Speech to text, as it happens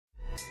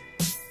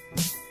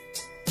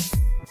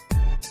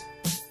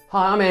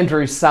Hi, I'm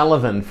Andrew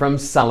Sullivan from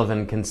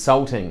Sullivan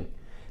Consulting.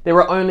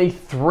 There are only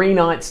 3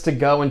 nights to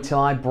go until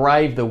I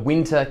brave the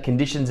winter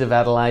conditions of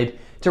Adelaide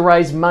to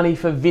raise money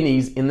for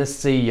Vinnie's in the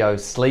CEO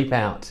Sleep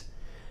Out.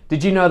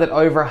 Did you know that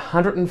over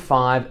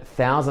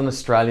 105,000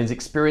 Australians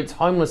experience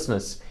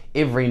homelessness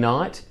every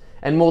night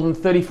and more than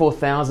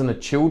 34,000 are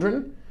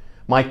children?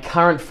 My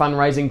current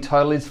fundraising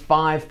total is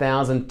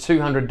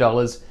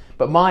 $5,200,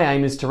 but my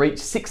aim is to reach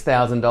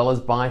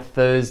 $6,000 by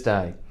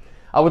Thursday.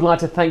 I would like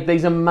to thank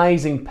these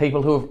amazing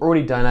people who have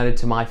already donated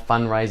to my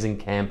fundraising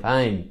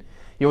campaign.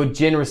 Your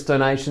generous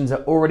donations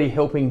are already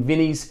helping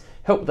Vinnie's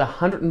help the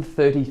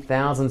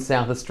 130,000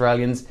 South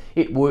Australians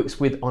it works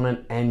with on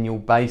an annual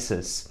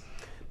basis.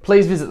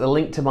 Please visit the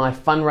link to my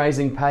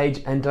fundraising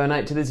page and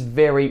donate to this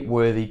very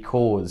worthy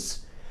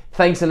cause.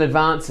 Thanks in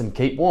advance and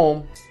keep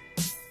warm.